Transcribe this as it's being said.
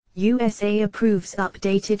USA approves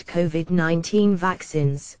updated COVID-19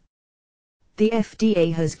 vaccines. The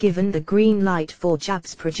FDA has given the green light for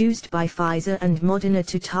jabs produced by Pfizer and Moderna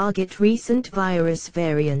to target recent virus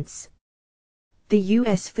variants. The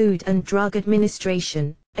U.S. Food and Drug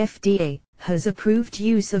Administration, FDA, has approved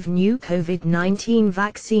use of new COVID-19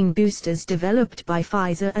 vaccine boosters developed by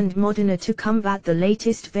Pfizer and Moderna to combat the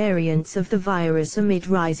latest variants of the virus amid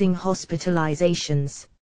rising hospitalizations.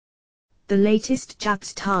 The latest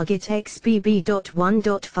jabs target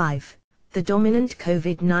XBB.1.5, the dominant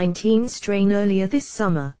COVID-19 strain earlier this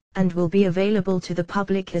summer, and will be available to the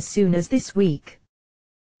public as soon as this week.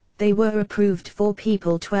 They were approved for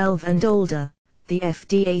people 12 and older, the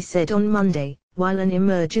FDA said on Monday, while an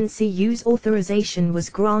emergency use authorization was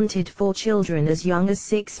granted for children as young as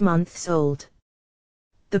 6 months old.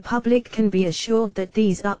 The public can be assured that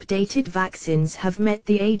these updated vaccines have met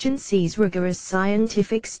the agency's rigorous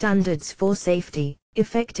scientific standards for safety,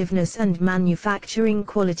 effectiveness and manufacturing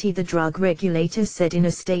quality, the drug regulator said in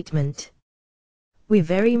a statement. We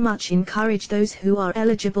very much encourage those who are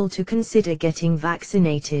eligible to consider getting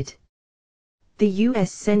vaccinated. The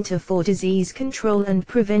U.S. Center for Disease Control and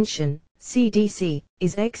Prevention, CDC,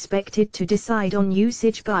 is expected to decide on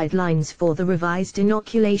usage guidelines for the revised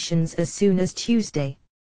inoculations as soon as Tuesday.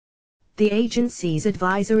 The agency's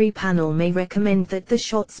advisory panel may recommend that the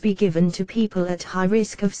shots be given to people at high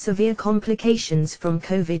risk of severe complications from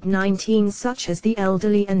COVID-19 such as the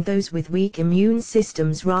elderly and those with weak immune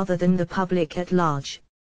systems rather than the public at large.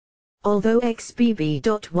 Although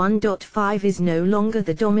XBB.1.5 is no longer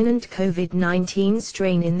the dominant COVID-19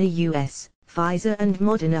 strain in the U.S., Pfizer and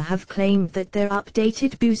Moderna have claimed that their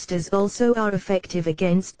updated boosters also are effective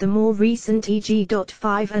against the more recent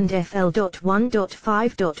EG.5 and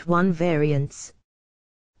FL.1.5.1 variants.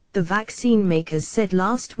 The vaccine makers said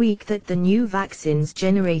last week that the new vaccines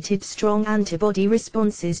generated strong antibody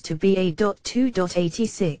responses to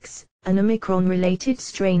BA.2.86, an Omicron-related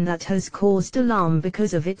strain that has caused alarm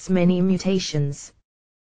because of its many mutations.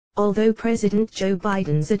 Although President Joe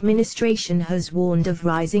Biden's administration has warned of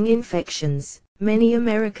rising infections, many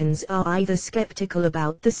Americans are either skeptical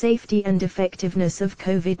about the safety and effectiveness of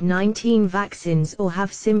COVID-19 vaccines or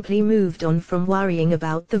have simply moved on from worrying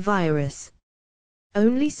about the virus.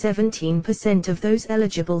 Only 17% of those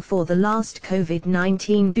eligible for the last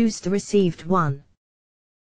COVID-19 booster received one.